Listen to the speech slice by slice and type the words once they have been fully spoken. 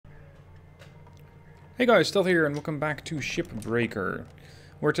Hey guys, Stealth here and welcome back to Shipbreaker,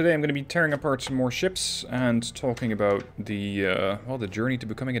 where today I'm going to be tearing apart some more ships and talking about the, well, the journey to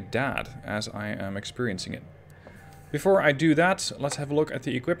becoming a dad as I am experiencing it. Before I do that, let's have a look at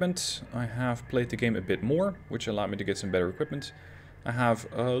the equipment. I have played the game a bit more, which allowed me to get some better equipment. I have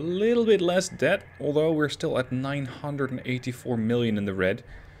a little bit less debt, although we're still at 984 million in the red,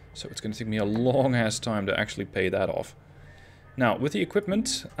 so it's going to take me a long ass time to actually pay that off. Now, with the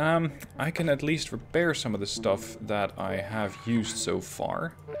equipment, I can at least repair some of the stuff that I have used so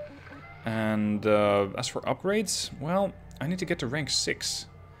far. And as for upgrades, well, I need to get to rank 6.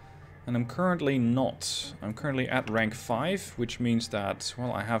 And I'm currently not. I'm currently at rank 5, which means that,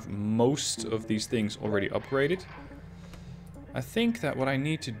 well, I have most of these things already upgraded. I think that what I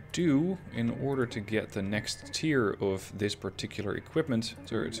need to do in order to get the next tier of this particular equipment,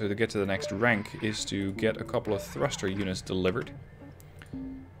 to get to the next rank, is to get a couple of thruster units delivered.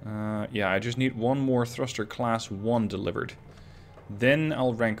 Yeah, I just need one more thruster class 1 delivered. Then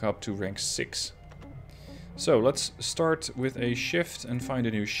I'll rank up to rank 6. So let's start with a shift and find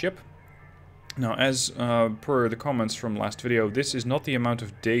a new ship. Now, as per the comments from last video, this is not the amount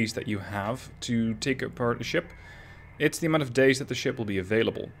of days that you have to take apart a ship. It's the amount of days that the ship will be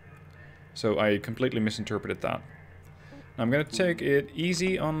available. So I completely misinterpreted that. Now I'm going to take it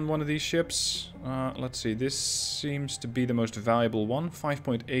easy on one of these ships. Let's see, this seems to be the most valuable one.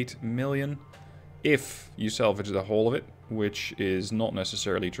 5.8 million if you salvage the whole of it, which is not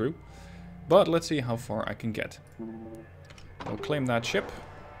necessarily true. But let's see how far I can get. I'll claim that ship.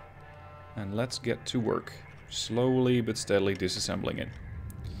 And let's get to work. Slowly but steadily disassembling it.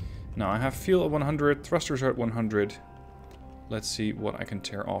 Now I have fuel at 100, thrusters are at 100. Let's see what I can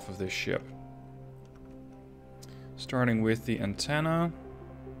tear off of this ship. Starting with the antenna,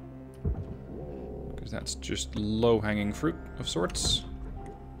 because that's just low-hanging fruit of sorts.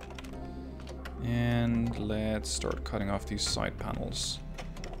 And let's start cutting off these side panels.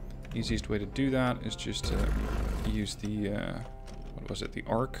 Easiest way to do that is just to use the, what was it, the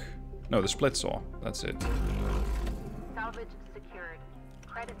arc? No, the split saw, that's it. Salvage secured.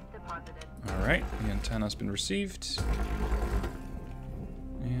 Credits deposited. Alright, the antenna's been received.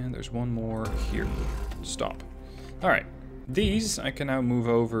 And there's one more here. Stop. Alright, these I can now move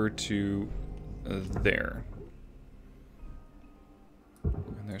over to there.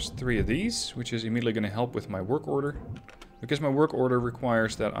 And there's 3 of these, which is immediately going to help with my work order. Because my work order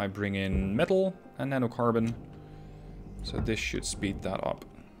requires that I bring in metal and nanocarbon. So this should speed that up.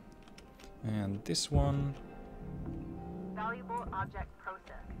 And this one... Valuable object processed.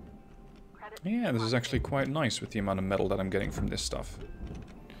 Yeah, this is actually quite nice with the amount of metal that I'm getting from this stuff.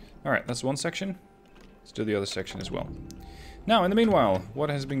 Alright, that's one section. Let's do the other section as well. Now, in the meanwhile, what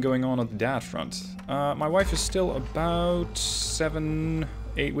has been going on the dad front? My wife is still about 7-8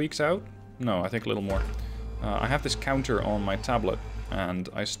 weeks out. No, I think a little more. I have this counter on my tablet, and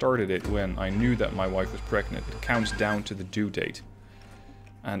I started it when I knew that my wife was pregnant. It counts down to the due date.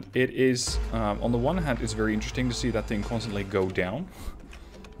 And it is, on the one hand, it's very interesting to see that thing constantly go down.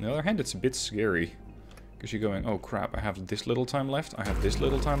 On the other hand, it's a bit scary. Because you're going, oh crap, I have this little time left, I have this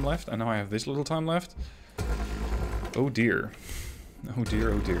little time left, and now I have this little time left. Oh dear. Oh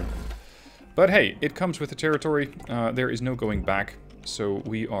dear, oh dear. But hey, it comes with the territory. There is no going back. So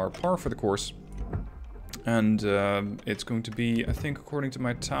we are par for the course. And it's going to be, I think, according to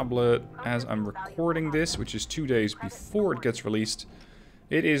my tablet, as I'm recording this, which is 2 days before it gets released,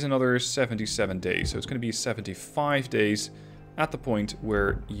 it is another 77 days. So it's going to be 75 days at the point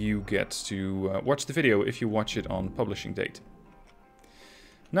where you get to watch the video if you watch it on publishing date.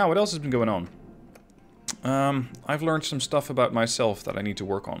 Now, what else has been going on? I've learned some stuff about myself that I need to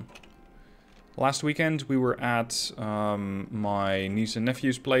work on. Last weekend we were at my niece and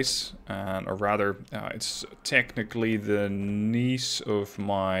nephew's place, or rather, it's technically the niece of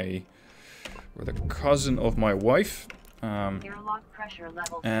my, or the cousin of my wife. And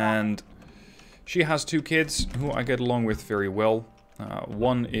she has 2 kids who I get along with very well.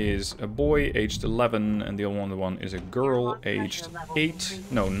 One is a boy aged 11 and the other one is a girl aged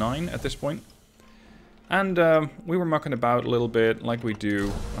 9 at this point. And we were mucking about a little bit like we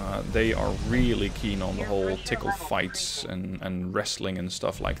do. They are really keen on the whole tickle fights and wrestling and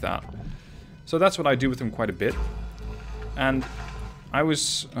stuff like that. So that's what I do with them quite a bit. And I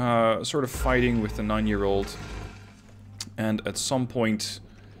was sort of fighting with the 9-year-old, and at some point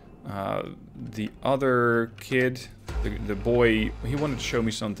the other kid, the boy, he wanted to show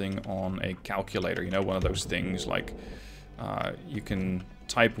me something on a calculator, you know, one of those things like you can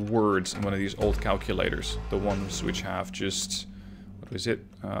type words in one of these old calculators, the ones which have just, what is it,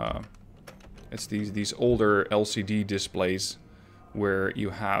 it's these older LCD displays where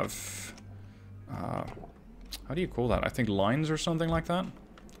you have how do you call that? I think lines or something like that.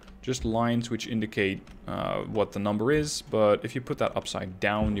 Just lines which indicate what the number is, but if you put that upside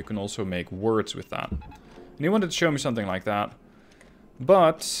down, you can also make words with that. And he wanted to show me something like that.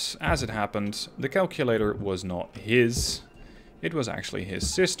 But, as it happened, the calculator was not his. It was actually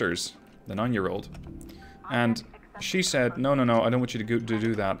his sister's, the 9-year-old. And she said, no, no, no, I don't want you to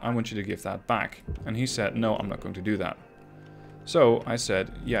do that. I want you to give that back. And he said, no, I'm not going to do that. So I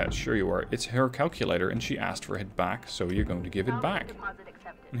said, yeah, sure you are. It's her calculator and she asked for it back, so you're going to give it back.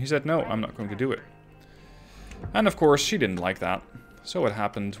 And he said, no, I'm not going to do it. And of course, she didn't like that. So what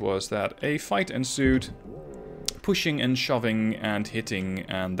happened was that a fight ensued, pushing and shoving and hitting,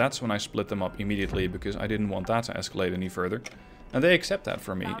 and that's when I split them up immediately because I didn't want that to escalate any further. And they accept that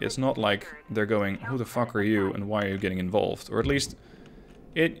from me. It's not like they're going, who the fuck are you and why are you getting involved? Or at least,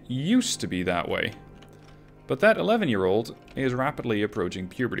 it used to be that way. But that 11-year-old is rapidly approaching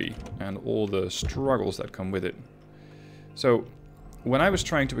puberty and all the struggles that come with it. So, when I was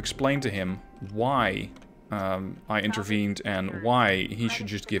trying to explain to him why I intervened and why he should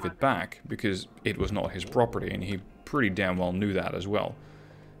just give it back, because it was not his property and he pretty damn well knew that as well.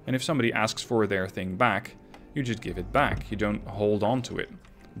 And if somebody asks for their thing back, you just give it back. You don't hold on to it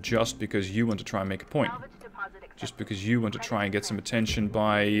just because you want to try and make a point. Just because you want to try and get some attention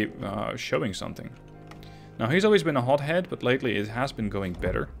by showing something. Now, he's always been a hothead, but lately it has been going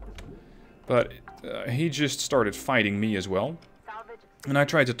better. But he just started fighting me as well. And I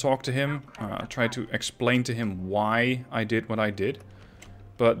tried to talk to him, tried to explain to him why I did what I did.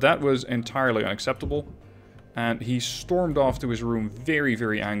 But that was entirely unacceptable. And he stormed off to his room very,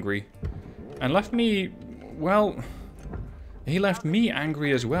 very angry. And left me, well, he left me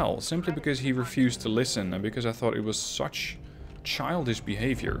angry as well. Simply because he refused to listen and because I thought it was such childish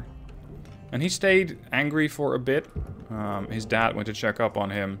behavior. And he stayed angry for a bit. His dad went to check up on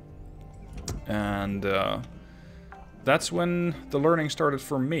him. And that's when the learning started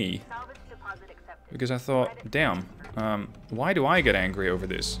for me. Because I thought, damn, why do I get angry over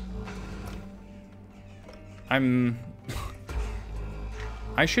this? I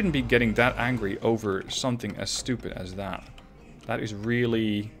shouldn't be getting that angry over something as stupid as that. That is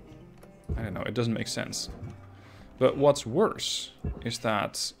really, I don't know, it doesn't make sense. But what's worse is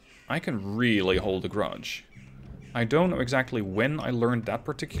that I can really hold a grudge. I don't know exactly when I learned that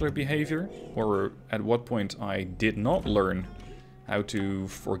particular behavior, or at what point I did not learn how to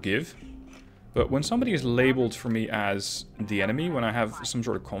forgive. But when somebody is labeled for me as the enemy, when I have some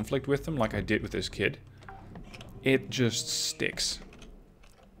sort of conflict with them, like I did with this kid, it just sticks.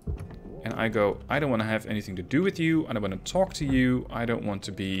 And I go, I don't want to have anything to do with you, I don't want to talk to you, I don't want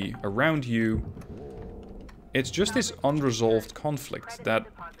to be around you. It's just this unresolved conflict that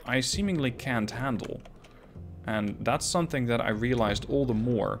I seemingly can't handle. And that's something that I realized all the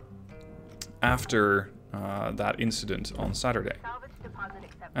more after that incident on Saturday.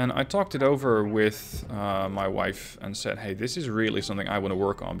 And I talked it over with my wife and said, hey, this is really something I want to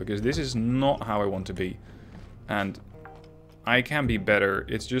work on, because this is not how I want to be. And I can be better,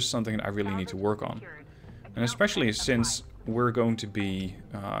 it's just something that I really need to work on. And especially since we're going to be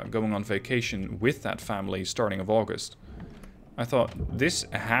going on vacation with that family starting of August. I thought, this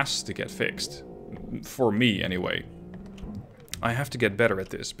has to get fixed. For me, anyway. I have to get better at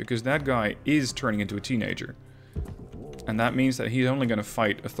this, because that guy is turning into a teenager. And that means that he's only going to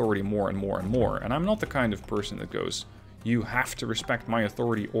fight authority more and more and more. And I'm not the kind of person that goes, you have to respect my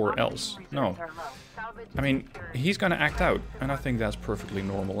authority or else. No. I mean, he's going to act out, and I think that's perfectly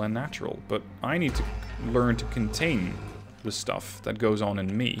normal and natural. But I need to learn to contain the stuff that goes on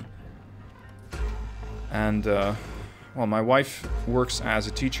in me. And, well, my wife works as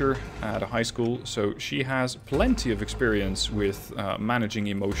a teacher at a high school, so she has plenty of experience with managing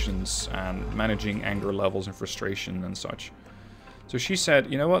emotions and managing anger levels and frustration and such. So she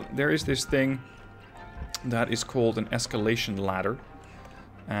said, you know what, there is this thing that is called an escalation ladder.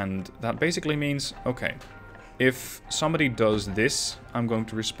 And that basically means, okay, if somebody does this, I'm going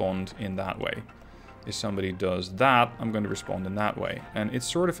to respond in that way. If somebody does that, I'm going to respond in that way. And it's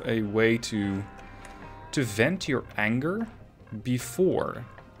sort of a way to vent your anger before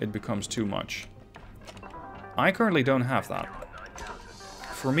it becomes too much. I currently don't have that.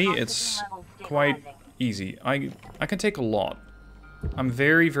 For me, it's quite easy. I can take a lot. I'm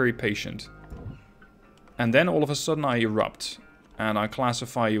very, very patient. And then all of a sudden I erupt. And I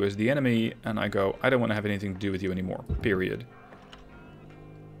classify you as the enemy, and I go, I don't want to have anything to do with you anymore, period.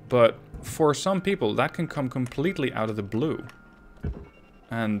 But for some people, that can come completely out of the blue.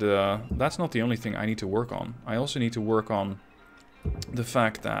 And that's not the only thing I need to work on. I also need to work on the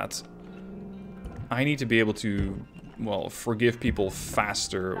fact that I need to be able to, well, forgive people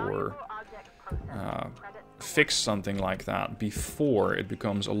faster, or fix something like that before it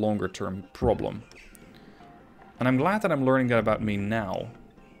becomes a longer term problem. And I'm glad that I'm learning that about me now,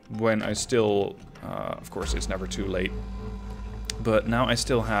 when I still, of course it's never too late, but now I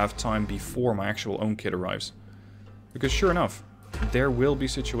still have time before my actual own kid arrives. Because sure enough, there will be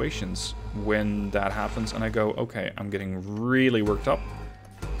situations when that happens and I go, okay, I'm getting really worked up.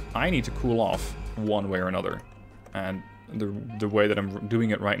 I need to cool off one way or another. And the way that I'm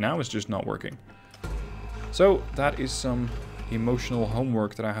doing it right now is just not working. So that is some emotional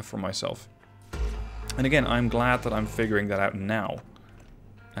homework that I have for myself. And again, I'm glad that I'm figuring that out now.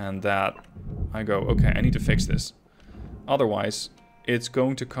 And that I go, okay, I need to fix this. Otherwise, it's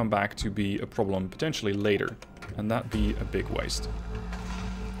going to come back to be a problem potentially later. And that'd be a big waste.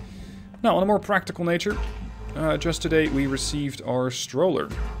 Now, on a more practical nature, just today we received our stroller.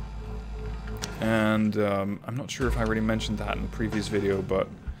 And I'm not sure if I already mentioned that in the previous video, but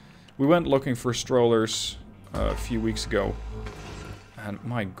we went looking for strollers a few weeks ago. And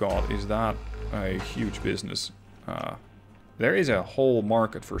my god, is that a huge business. There is a whole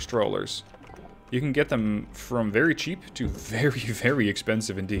market for strollers. You can get them from very cheap to very, very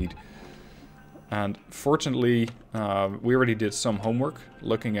expensive indeed. And fortunately, we already did some homework,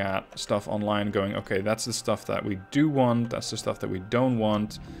 looking at stuff online, going, okay, that's the stuff that we do want, that's the stuff that we don't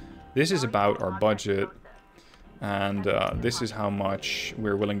want. This is about our budget, and this is how much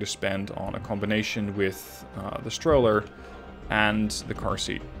we're willing to spend on a combination with the stroller and the car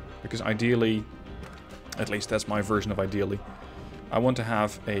seat. Because ideally, at least that's my version of ideally, I want to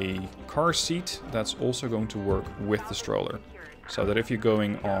have a car seat that's also going to work with the stroller. So that if you're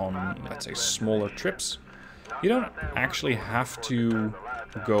going on, let's say, smaller trips, you don't actually have to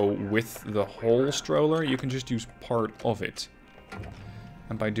go with the whole stroller, you can just use part of it.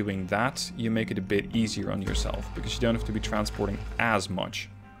 And by doing that, you make it a bit easier on yourself, because you don't have to be transporting as much.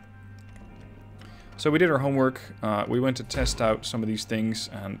 So we did our homework, we went to test out some of these things,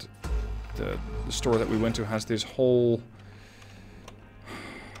 and the store that we went to has this whole,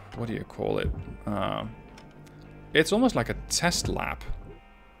 what do you call it? It's almost like a test lab,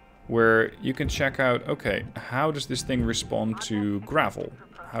 where you can check out, okay, how does this thing respond to gravel?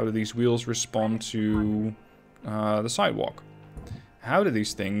 How do these wheels respond to the sidewalk? How do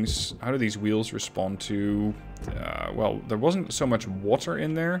these wheels respond to, well, there wasn't so much water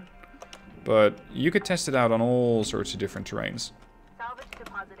in there, but you could test it out on all sorts of different terrains.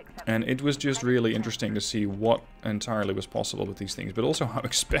 And it was just really interesting to see what entirely was possible with these things, but also how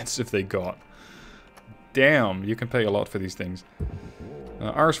expensive they got. Damn, you can pay a lot for these things.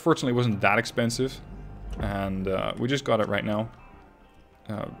 Ours fortunately wasn't that expensive, and we just got it right now.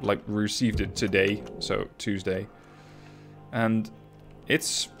 Like, we received it today, so Tuesday. And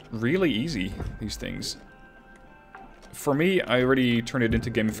it's really easy, these things. For me, I already turned it into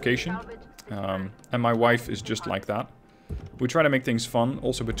gamification, and my wife is just like that. We try to make things fun,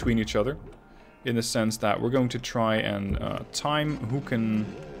 also between each other, in the sense that we're going to try and time who can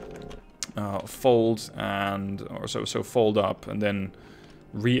fold and, or so fold up and then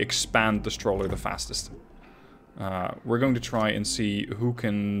re-expand the stroller the fastest. We're going to try and see who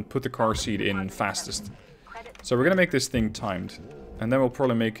can put the car seat in fastest. So we're going to make this thing timed, and then we'll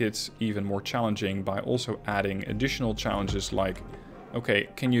probably make it even more challenging by also adding additional challenges like, okay,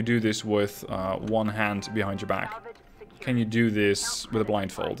 can you do this with one hand behind your back? Can you do this with a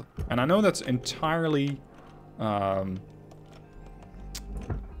blindfold? And I know that's entirely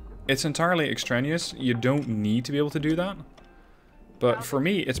it's entirely extraneous. You don't need to be able to do that. But for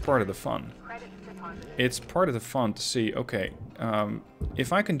me, it's part of the fun. It's part of the fun to see, okay,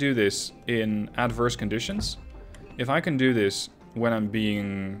 if I can do this in adverse conditions, if I can do this when I'm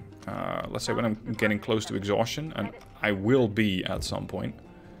being, let's say when I'm getting close to exhaustion, and I will be at some point,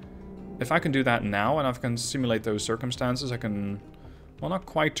 if I can do that now and I can simulate those circumstances, I can, well, not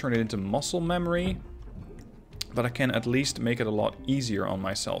quite turn it into muscle memory, but I can at least make it a lot easier on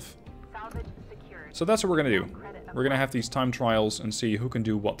myself. So that's what we're going to do. We're going to have these time trials and see who can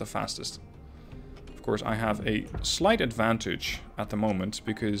do what the fastest. Of course, I have a slight advantage at the moment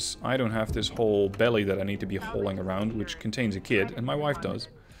because I don't have this whole belly that I need to be hauling around, which contains a kid, and my wife does.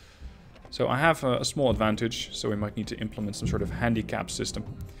 So I have a small advantage, so we might need to implement some sort of handicap system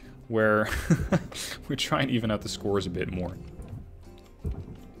where we try and even out the scores a bit more.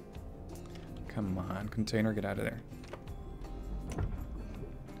 Come on, container, get out of there.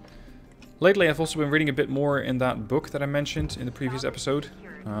 Lately, I've also been reading a bit more in that book that I mentioned in the previous episode.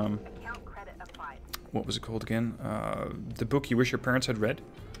 What was it called again? The book you wish your parents had read.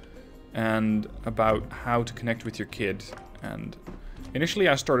 And about how to connect with your kid. And initially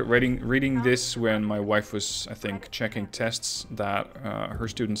I started reading this when my wife was, I think, checking tests that her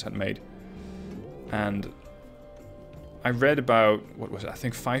students had made. And I read about, what was it, I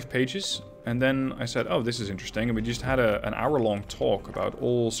think 5 pages. And then I said, oh, this is interesting. And we just had an hour-long talk about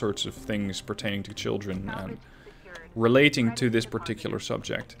all sorts of things pertaining to children and relating to this particular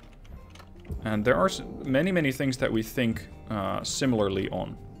subject. And there are many, many things that we think similarly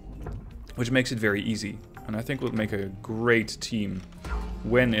on, which makes it very easy. And I think we'll make a great team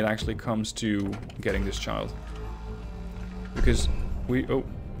when it actually comes to getting this child. Because we... Oh,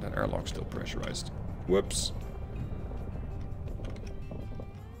 that airlock's still pressurized. Whoops.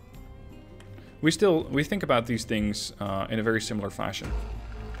 We think about these things in a very similar fashion.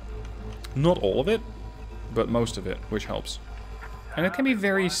 Not all of it, but most of it, which helps. And it can be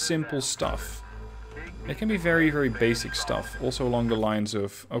very simple stuff. It can be very, very basic stuff. Also along the lines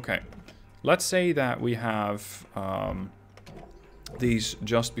of, okay, let's say that we have these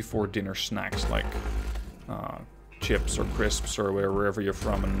just before dinner snacks, like chips or crisps or wherever you're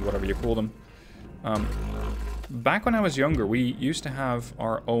from and whatever you call them. Back when I was younger, we used to have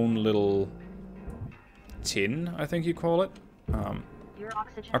our own little tin, I think you call it.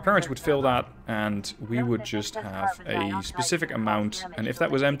 Our parents would fill that, and we would just have a specific amount, and if that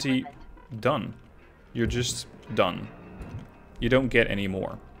was empty, done. You're just done. You don't get any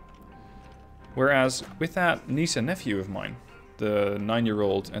more. Whereas with that niece and nephew of mine, the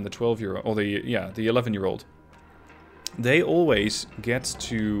 9-year-old and the 12-year-old, or the 11-year-old, they always get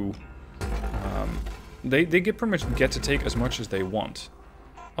to, they pretty much get to take as much as they want.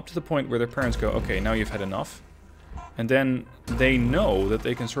 Up to the point where their parents go, okay, now you've had enough. And then they know that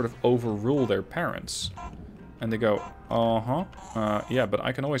they can sort of overrule their parents. And they go, yeah, but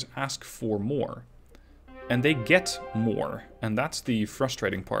I can always ask for more. And they get more. And that's the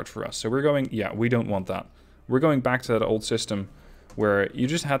frustrating part for us. So we're going, yeah, we don't want that. We're going back to that old system where you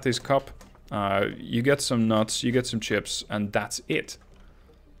just had this cup, you get some nuts, you get some chips, and that's it.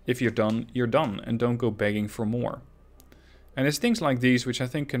 If you're done, you're done. And don't go begging for more. And it's things like these which I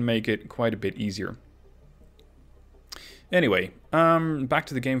think can make it quite a bit easier. Anyway, back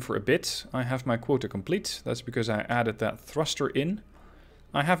to the game for a bit. I have my quota complete. That's because I added that thruster in.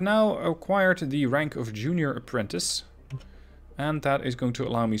 I have now acquired the rank of Junior Apprentice. And that is going to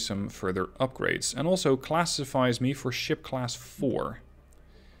allow me some further upgrades. And also classifies me for Ship Class 4.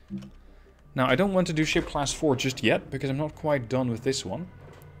 Now, I don't want to do Ship Class 4 just yet, because I'm not quite done with this one.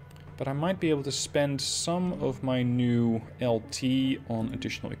 But I might be able to spend some of my new LT on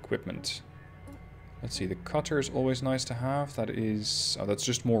additional equipment. Let's see, the cutter is always nice to have. That is... oh, that's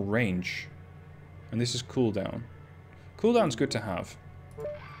just more range. And this is cooldown. Cooldown's good to have.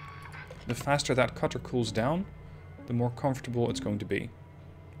 The faster that cutter cools down, the more comfortable it's going to be.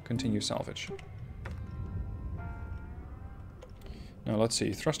 Continue salvage. Now let's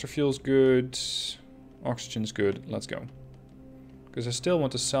see, thruster fuel's good. Oxygen's good. Let's go. Because I still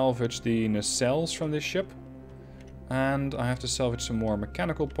want to salvage the nacelles from this ship. And I have to salvage some more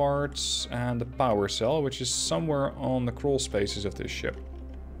mechanical parts and the power cell, which is somewhere on the crawl spaces of this ship.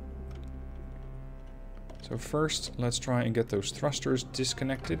 So first, let's try and get those thrusters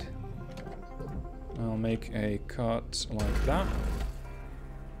disconnected. I'll make a cut like that.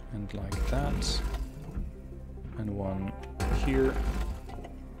 And like that. And one here.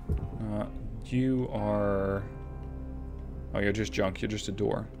 You are... oh, you're just junk. You're just a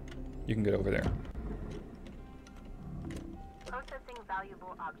door. You can get over there. Processing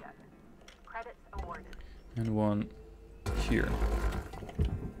valuable object. Credits awarded. And one here.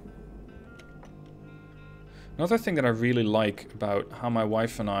 Another thing that I really like about how my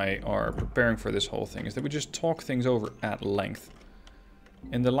wife and I are preparing for this whole thing is that we just talk things over at length.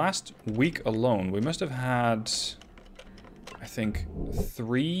 In the last week alone, we must have had, I think,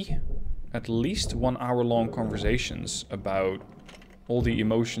 3 at least 1 hour-long conversations about all the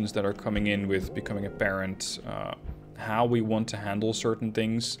emotions that are coming in with becoming a parent, how we want to handle certain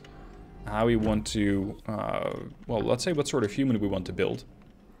things, how we want to, well, let's say what sort of human we want to build.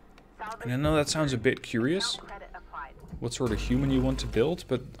 And I know that sounds a bit curious, what sort of human you want to build,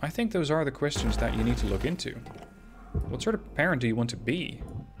 but I think those are the questions that you need to look into. What sort of parent do you want to be?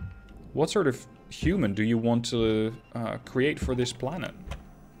 What sort of human do you want to create for this planet?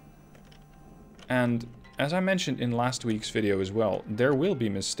 And as I mentioned in last week's video as well, there will be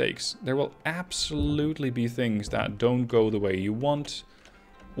mistakes. There will absolutely be things that don't go the way you want,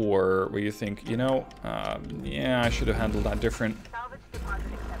 or where you think, you know, yeah, I should have handled that different.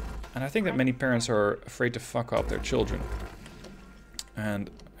 And I think that many parents are afraid to fuck up their children. And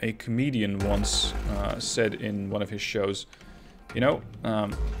a comedian once said in one of his shows, you know,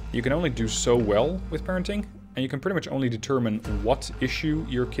 you can only do so well with parenting, and you can pretty much only determine what issue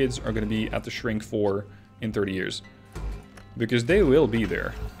your kids are going to be at the shrink for in 30 years. Because they will be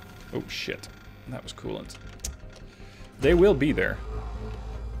there. Oh, shit. That was coolant. They will be there.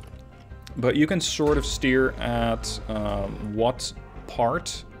 But you can sort of steer at what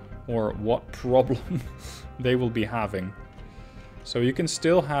part or what problem they will be having. So you can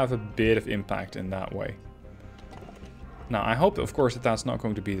still have a bit of impact in that way. Now, I hope, of course, that that's not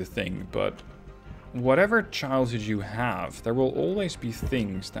going to be the thing, but whatever childhood you have, there will always be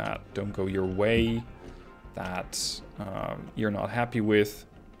things that don't go your way, that you're not happy with.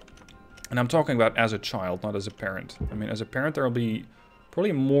 And I'm talking about as a child, not as a parent. I mean, as a parent, there will be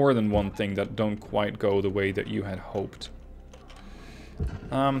probably more than one thing that don't quite go the way that you had hoped.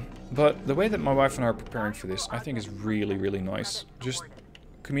 But the way that my wife and I are preparing for this, I think is really, really nice. Just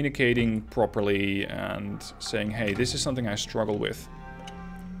communicating properly and saying, hey, this is something I struggle with.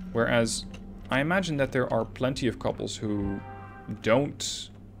 Whereas I imagine that there are plenty of couples who don't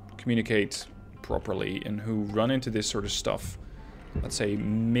communicate properly and who run into this sort of stuff, let's say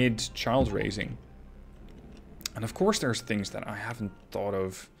mid-child raising. And of course there's things that I haven't thought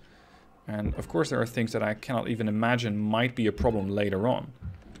of. And of course there are things that I cannot even imagine might be a problem later on.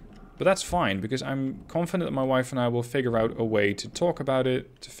 But that's fine, because I'm confident that my wife and I will figure out a way to talk about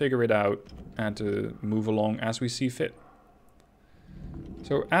it, to figure it out, and to move along as we see fit.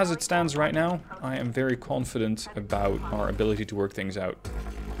 So as it stands right now, I am very confident about our ability to work things out.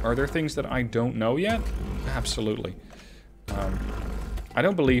 Are there things that I don't know yet? Absolutely. I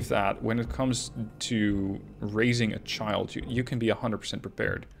don't believe that when it comes to raising a child, you can be 100%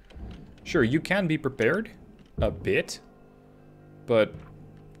 prepared. Sure, you can be prepared, a bit, but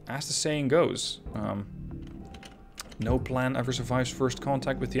as the saying goes, no plan ever survives first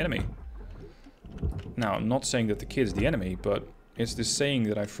contact with the enemy. Now, I'm not saying that the kid is the enemy, but it's this saying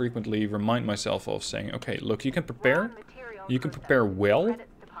that I frequently remind myself of, saying, okay, look, you can prepare well,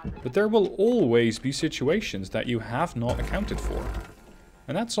 but there will always be situations that you have not accounted for.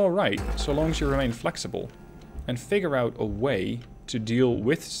 And that's alright, so long as you remain flexible and figure out a way to deal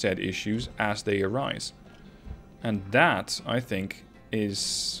with said issues as they arise. And that, I think,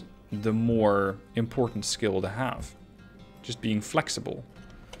 is the more important skill to have. Just being flexible,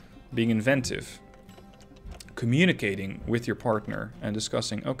 being inventive, communicating with your partner and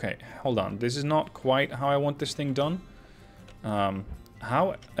discussing, okay, hold on, this is not quite how I want this thing done.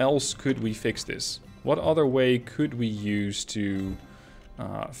 How else could we fix this? What other way could we use to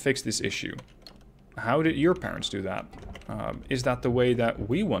fix this issue? How did your parents do that? Is that the way that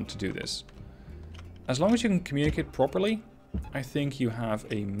we want to do this? As long as you can communicate properly, I think you have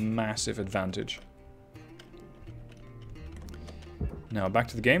a massive advantage. Now, back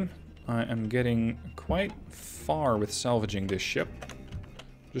to the game. I am getting quite far with salvaging this ship.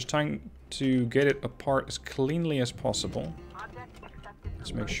 Just trying to get it apart as cleanly as possible.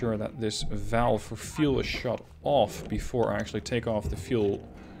 Let's make sure that this valve for fuel is shut off before I actually take off the fuel.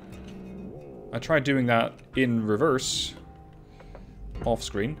 I tried doing that in reverse, off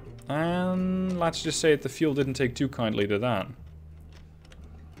screen, and let's just say that the fuel didn't take too kindly to that.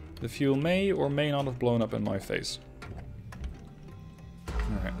 The fuel may or may not have blown up in my face.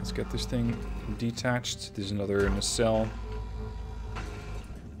 Alright, let's get this thing detached. There's another nacelle.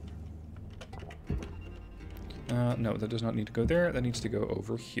 No, that does not need to go there. That needs to go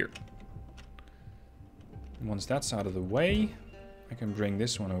over here. And once that's out of the way, I can bring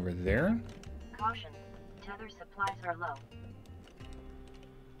this one over there. Caution, tether supplies are low.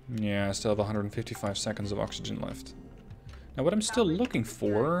 Yeah, I still have 155 seconds of oxygen left. Now what I'm still looking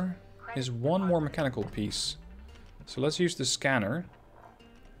for is one more mechanical piece. So let's use the scanner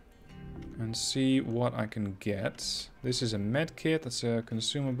and see what I can get. This is a med kit, that's a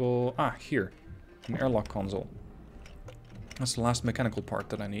consumable. Ah, here, an airlock console. That's the last mechanical part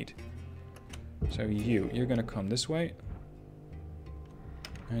that I need. So you're gonna come this way.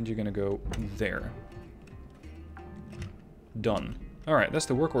 And you're gonna go there. Done. Alright, that's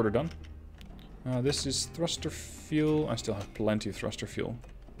the work order done. This is thruster fuel. I still have plenty of thruster fuel.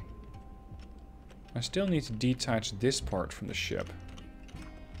 I still need to detach this part from the ship.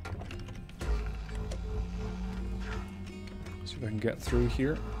 See if I can get through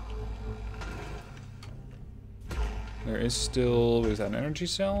here. There is still... is that an energy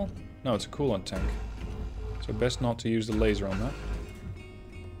cell? No, it's a coolant tank. So best not to use the laser on that.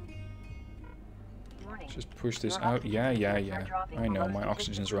 Let's just push this out. Yeah. I know, my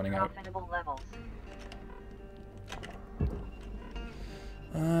oxygen's running out.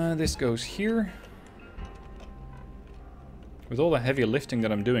 This goes here. With all the heavy lifting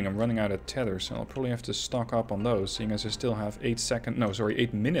that I'm doing, I'm running out of tether, so I'll probably have to stock up on those, seeing as I still have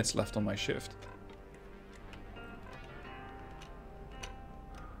 8 minutes left on my shift.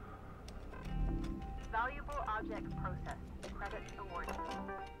 Valuable object processed. Credits awarded.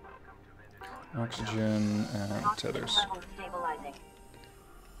 Oxygen and tethers. Level stabilizing.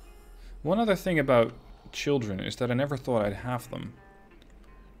 One other thing about children is that I never thought I'd have them.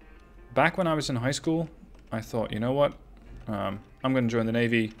 Back when I was in high school, I thought, you know what? I'm going to join the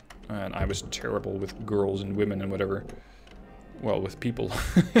Navy. And I was terrible with girls and women and whatever. Well, with people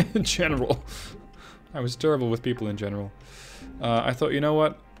in general. I was terrible with people in general. I thought, you know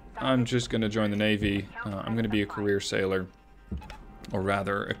what? I'm just going to join the Navy. I'm going to be a career sailor. Or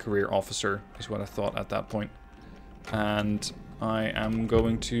rather, a career officer is what I thought at that point. And I am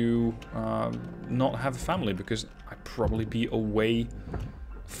going to not have a family because I'd probably be away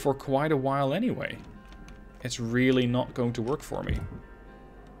for quite a while anyway. It's really not going to work for me.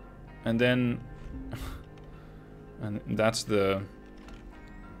 And then, and that's the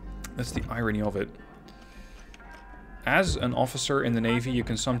irony of it. As an officer in the Navy, you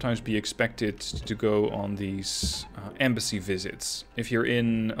can sometimes be expected to go on these embassy visits. If you're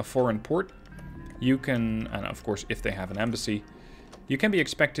in a foreign port, you can, and of course if they have an embassy, you can be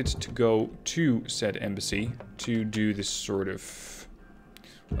expected to go to said embassy to do this sort of,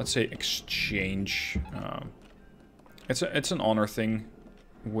 let's say, exchange. It's an honor thing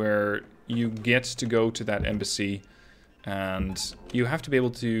where you get to go to that embassy and you have to be able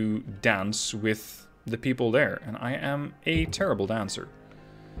to dance with the people there. And I am a terrible dancer.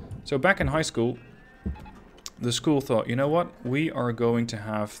 So back in high school, the school thought, you know what? We are going to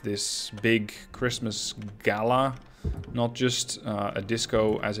have this big Christmas gala. Not just a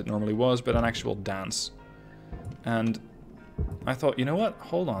disco as it normally was, but an actual dance. And I thought, you know what?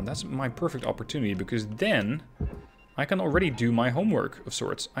 Hold on, that's my perfect opportunity, because then I can already do my homework of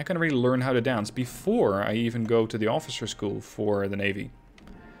sorts. I can already learn how to dance before I even go to the officer school for the Navy.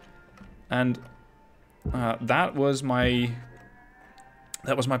 And that was my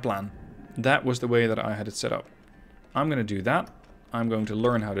plan. That was the way that I had it set up. I'm going to do that. I'm going to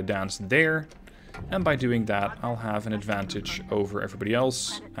learn how to dance there. And by doing that, I'll have an advantage over everybody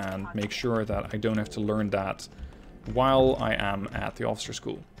else and make sure that I don't have to learn that while I am at the officer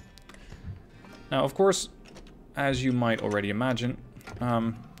school. Now, of course, as you might already imagine,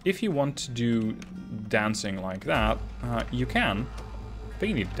 if you want to do dancing like that, you can, but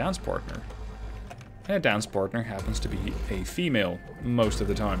you need a dance partner. And a dance partner happens to be a female most of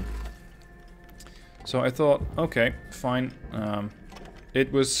the time. So I thought, okay, fine.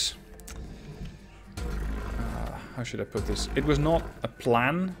 It was... how should I put this? It was not a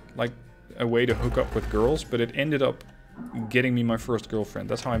plan, like a way to hook up with girls, but it ended up getting me my first girlfriend.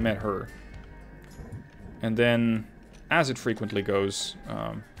 That's how I met her. And then, as it frequently goes,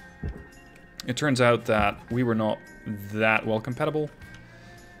 it turns out that we were not that well compatible.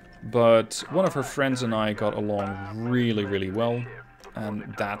 But one of her friends and I got along really, really well.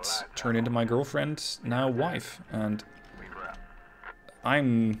 And that turned into my girlfriend, now wife. And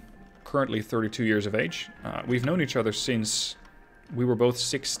I'm currently 32 years of age. We've known each other since we were both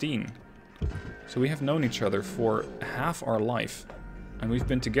 16. So we have known each other for half our life. And we've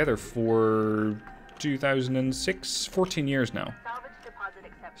been together for 2006, 14 years now.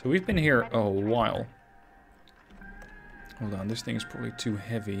 So we've been here a while. Hold on, this thing is probably too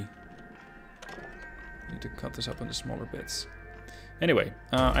heavy. I need to cut this up into smaller bits. Anyway,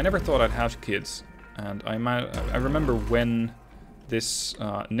 I never thought I'd have kids. And I remember when this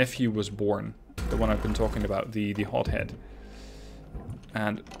nephew was born, the one I've been talking about, the hothead.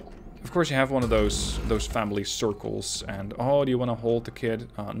 And of course you have one of those family circles, and oh, do you want to hold the kid?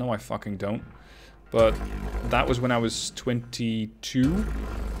 No, I fucking don't. But that was when I was 22,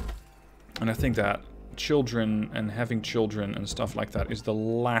 and I think that children and having children and stuff like that is the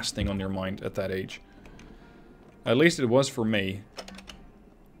last thing on your mind at that age. At least it was for me.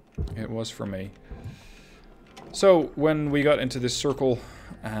 It was for me. So, when we got into this circle,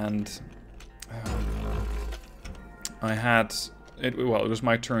 and I had... it was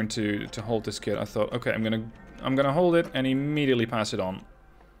my turn to hold this kid. I thought, okay, I'm gonna hold it and immediately pass it on.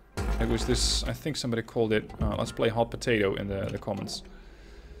 It was this, I think somebody called it, let's play hot potato in the comments.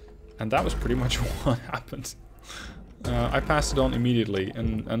 And that was pretty much what happened. I passed it on immediately,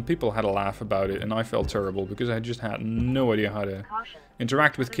 and people had a laugh about it, and I felt terrible because I just had no idea how to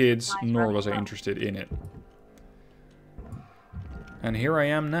interact with kids, nor was I interested in it. And here I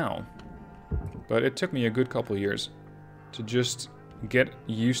am now. But it took me a good couple of years to just get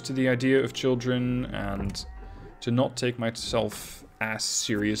used to the idea of children and to not take myself as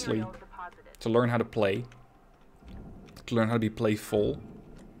seriously, to learn how to play, to learn how to be playful.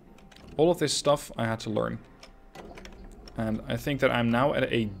 All of this stuff I had to learn. And I think that I'm now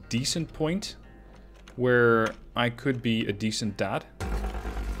at a decent point where I could be a decent dad.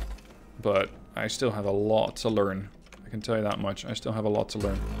 But I still have a lot to learn. I can tell you that much. I still have a lot to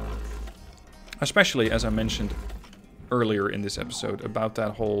learn. Especially, as I mentioned earlier in this episode, about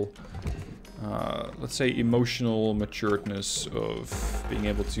that whole, let's say, emotional maturedness of being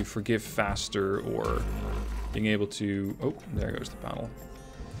able to forgive faster, or being able to... Oh, there goes the panel.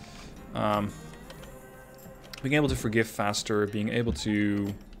 Being able to forgive faster, being able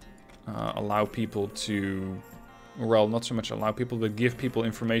to allow people to... Well, not so much allow people, but give people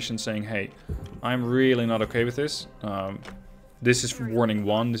information saying, hey, I'm really not okay with this. This is warning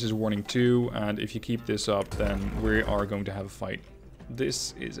 1, this is warning 2, and if you keep this up, then we are going to have a fight.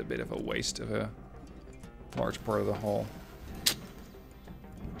 This is a bit of a waste of a large part of the hull.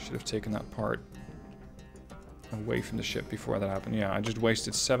 Should have taken that part away from the ship before that happened. Yeah, I just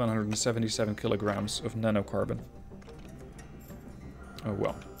wasted 777 kilograms of nanocarbon. Oh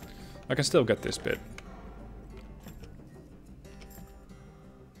well. I can still get this bit.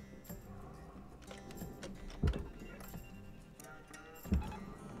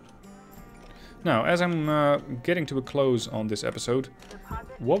 Now, as I'm getting to a close on this episode,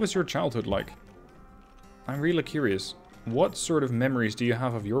 what was your childhood like? I'm really curious. What sort of memories do you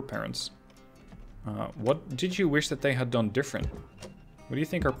have of your parents? What did you wish that they had done different? What do you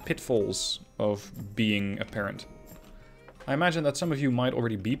think are pitfalls of being a parent? I imagine that some of you might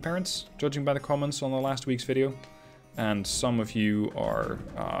already be parents, judging by the comments on the last week's video. And some of you are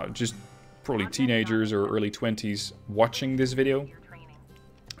just probably teenagers or early 20s watching this video,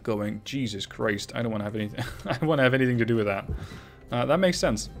 going, Jesus Christ, I don't want to have anything. I don't want to have anything to do with that. That makes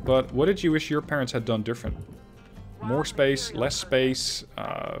sense. But what did you wish your parents had done different? More space, less space,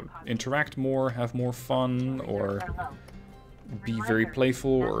 interact more, have more fun, or be very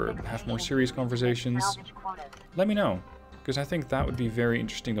playful, or have more serious conversations? Let me know, because I think that would be very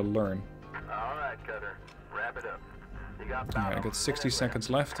interesting to learn. Alright, Cutter. Wrap it up. Alright, I got 60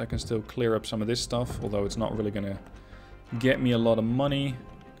 seconds left. I can still clear up some of this stuff, although it's not really going to get me a lot of money.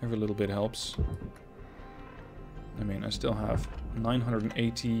 Every little bit helps. I mean, I still have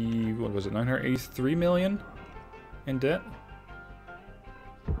 980... What was it? 983 million in debt.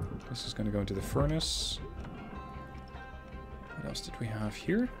 This is going to go into the furnace. What else did we have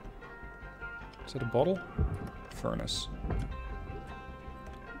here? Is that a bottle? Furnace.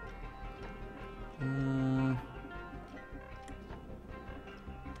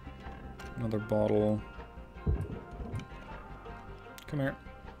 Another bottle. Come here.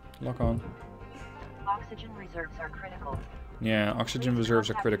 Lock on. Oxygen reserves are critical. Yeah, oxygen reserves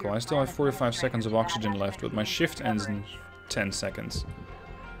are critical. I still have 45 seconds of oxygen left, but my shift ends in 10 seconds.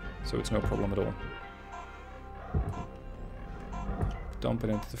 So it's no problem at all. Dump it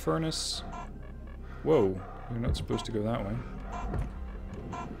into the furnace. Whoa, you're not supposed to go that way.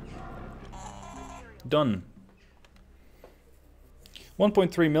 Done.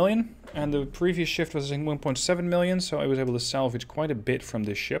 1.3 million, and the previous shift was I think 1.7 million, so I was able to salvage quite a bit from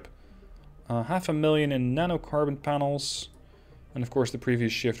this ship. 500,000 in nanocarbon panels, and of course the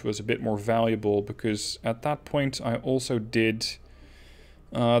previous shift was a bit more valuable because at that point I also did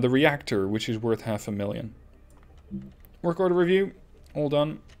the reactor, which is worth 500,000. Work order review, all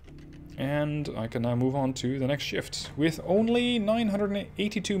done, and I can now move on to the next shift with only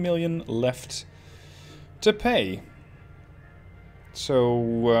 982 million left to pay.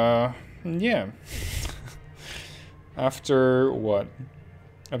 So, yeah. After, what?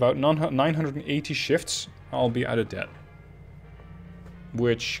 About 980 shifts, I'll be out of debt.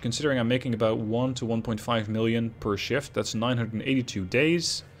 Which, considering I'm making about 1 to 1.5 million per shift, that's 982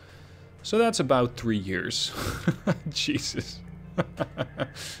 days. So that's about 3 years. Jesus.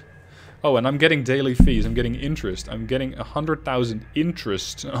 Oh, and I'm getting daily fees. I'm getting interest. I'm getting 100,000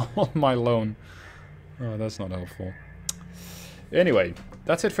 interest on my loan. Oh, that's not helpful. Anyway,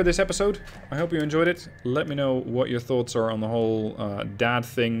 that's it for this episode. I hope you enjoyed it. Let me know what your thoughts are on the whole dad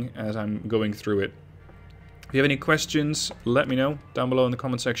thing as I'm going through it. If you have any questions, let me know down below in the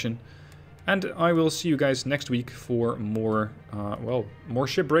comment section. And I will see you guys next week for more, well, more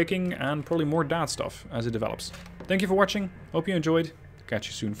shipbreaking and probably more dad stuff as it develops. Thank you for watching. Hope you enjoyed. Catch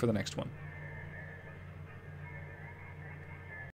you soon for the next one.